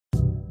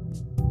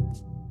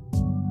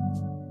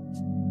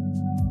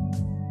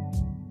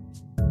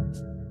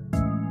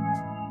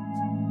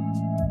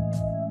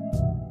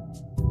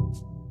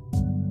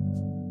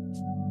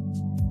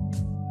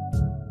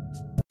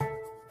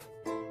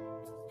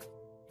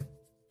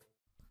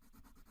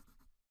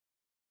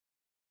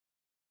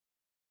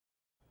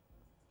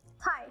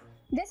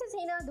This is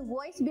Hina, the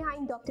voice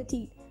behind Dr.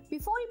 Teeth.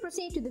 Before we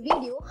proceed to the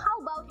video,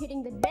 how about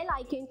hitting that bell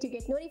icon to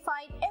get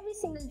notified every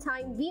single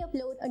time we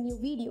upload a new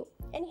video?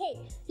 And hey,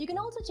 you can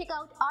also check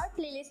out our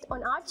playlist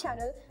on our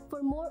channel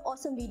for more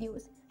awesome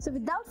videos. So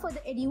without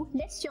further ado,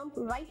 let's jump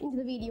right into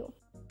the video.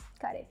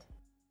 Got it.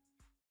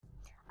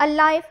 A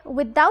life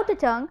without a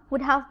tongue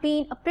would have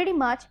been a pretty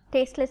much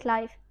tasteless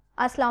life.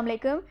 Assalamu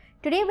alaikum.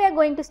 Today we are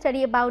going to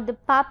study about the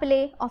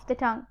papillae of the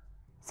tongue.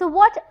 So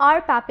what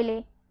are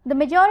papillae? The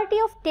majority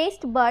of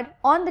taste bud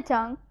on the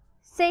tongue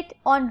sit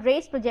on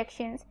raised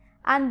projections,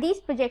 and these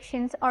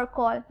projections are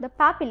called the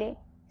papillae.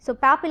 So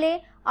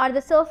papillae are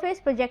the surface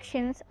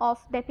projections of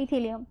the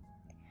epithelium.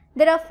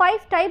 There are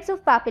 5 types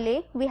of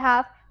papillae. We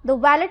have the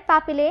VALLATE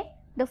papillae,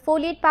 the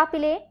FOLIATE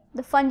papillae,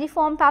 the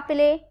FUNGIFORM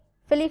papillae,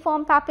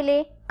 filiform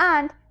papillae,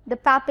 and the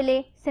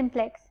papillae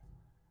simplex.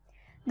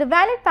 The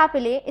VALLATE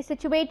papillae is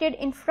situated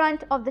in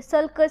front of the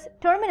sulcus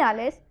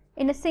terminalis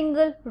in a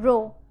single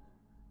row.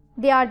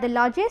 They are the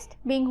largest,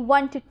 being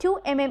 1 to 2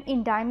 mm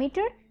in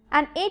diameter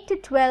and 8 to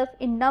 12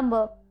 in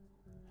number,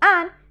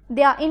 and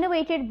they are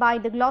innervated by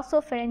the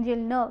glossopharyngeal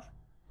nerve.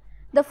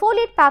 The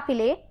foliate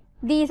papillae,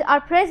 these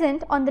are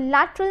present on the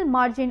lateral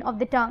margin of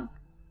the tongue,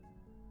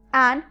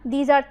 and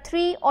these are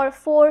 3 or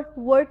 4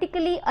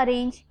 vertically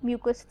arranged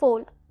mucous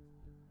folds.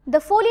 The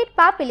foliate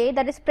papillae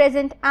that is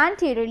present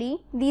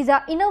anteriorly, these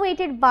are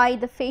innervated by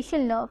the facial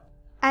nerve,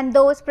 and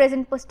those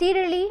present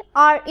posteriorly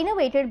are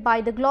innervated by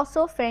the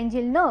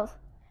glossopharyngeal nerve.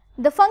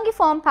 The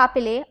fungiform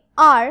papillae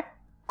are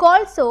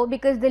called so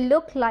because they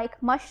look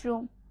like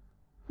mushroom.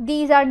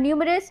 These are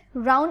numerous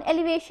round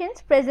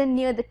elevations present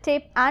near the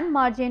tip and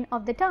margin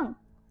of the tongue.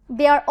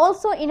 They are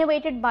also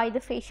innervated by the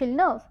facial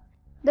nerve.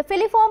 The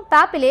filiform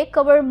papillae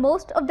cover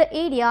most of the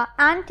area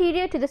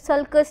anterior to the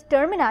sulcus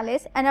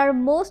terminalis and are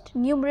most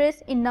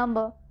numerous in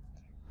number.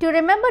 To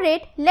remember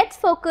it, let's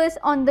focus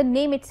on the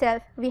name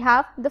itself. We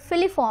have the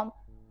filiform.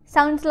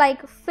 Sounds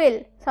like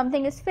fill,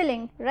 something is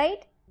filling,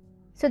 right?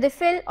 So they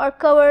fill or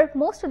cover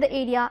most of the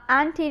area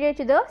anterior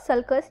to the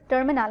sulcus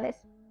terminalis.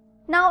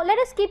 Now let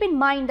us keep in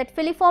mind that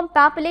filiform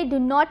papillae do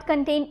not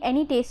contain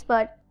any taste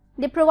bud.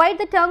 They provide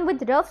the tongue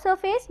with rough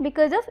surface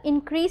because of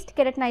increased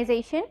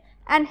keratinization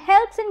and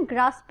helps in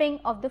grasping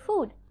of the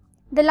food.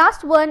 The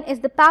last one is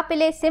the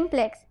papillae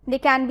simplex. They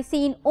can be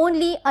seen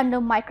only under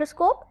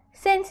microscope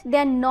since they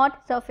are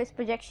not surface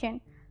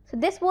projection. So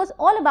this was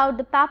all about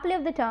the papillae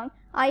of the tongue.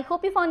 I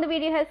hope you found the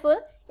video helpful.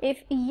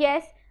 If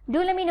yes, do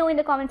let me know in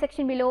the comment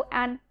section below,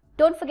 and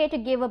don't forget to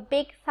give a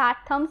big fat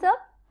thumbs up.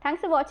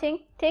 Thanks for watching.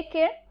 Take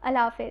care.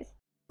 Allah Hafiz.